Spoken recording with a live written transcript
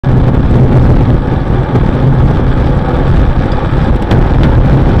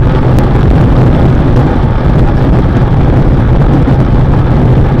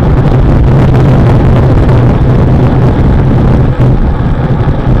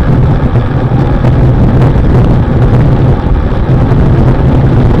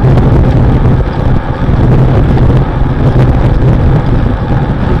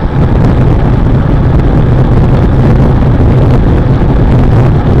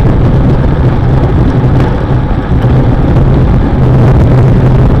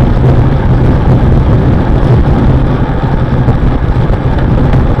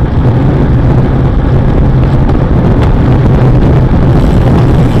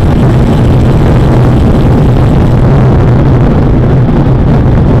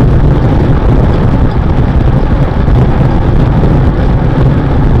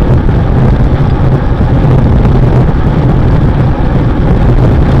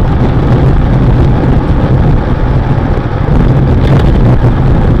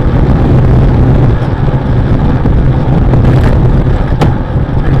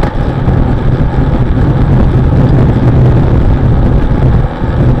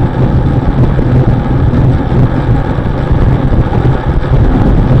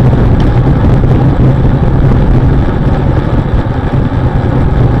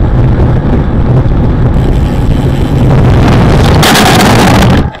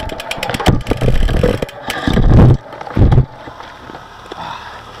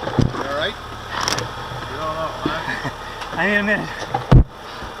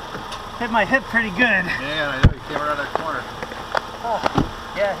hit my hip pretty good. Yeah, I know. You came around that corner. Oh,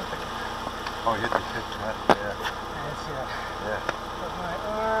 yeah. Oh, you hit the hip. Yeah. That's it. Yeah. Put my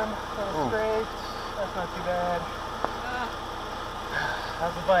arm a little straight. That's not too bad.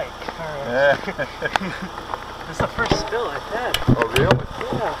 How's the bike? All right. Yeah. This is the first spill I've had. Oh, really?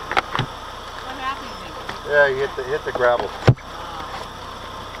 Yeah. What happened? Yeah, you hit the gravel.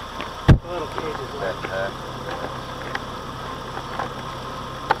 The little cage is wet.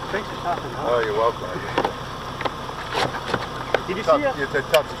 Thanks for stopping. Oh, you're welcome. Did you see it? It's a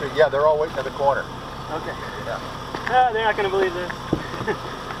tough street. Yeah, they're all waiting at the corner. Okay. Yeah. They're not going to believe this.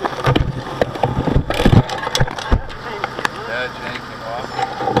 Yeah, Jane came off.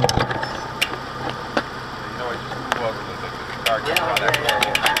 You know, I just flew over a little bit because the car came around that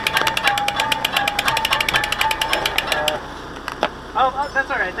corner. Oh, that's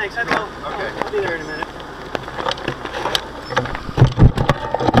all right. Thanks. Okay. I'll be there in a minute.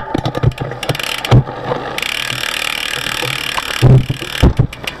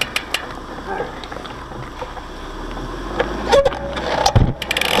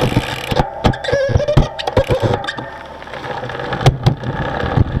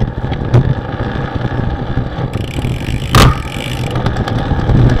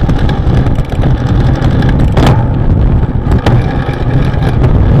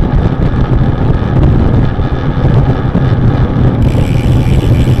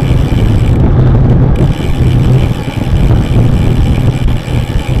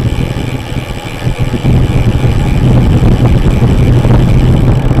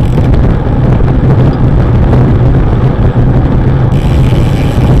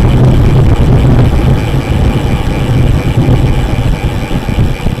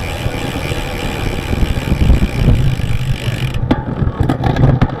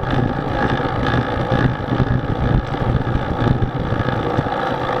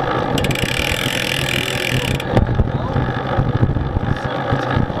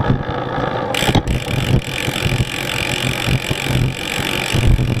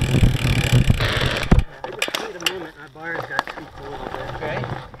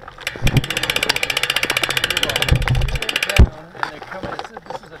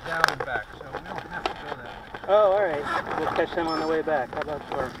 Oh, all right. We'll catch them on the way back. How about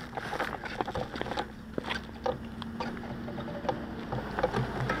for?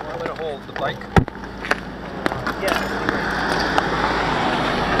 You want me to hold the bike? Yeah.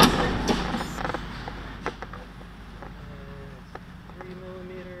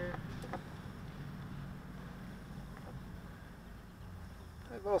 3mm.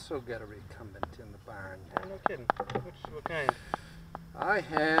 I've also got a recumbent in the barn. Oh, no kidding. What kind? I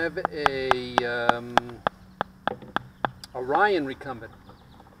have a Orion recumbent.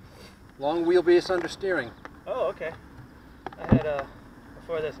 Long wheelbase understeering. Oh, okay. I had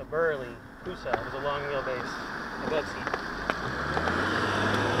before this a Burley Pusa. It was a long wheelbase above seat.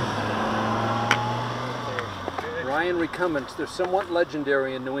 Orion recumbents. They're somewhat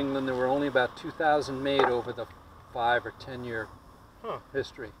legendary in New England. There were only about 2,000 made over the 5 or 10 year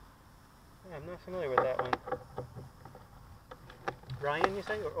history. Yeah, I'm not familiar with that one. Ryan, you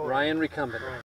say? Orion recumbent. Ryan.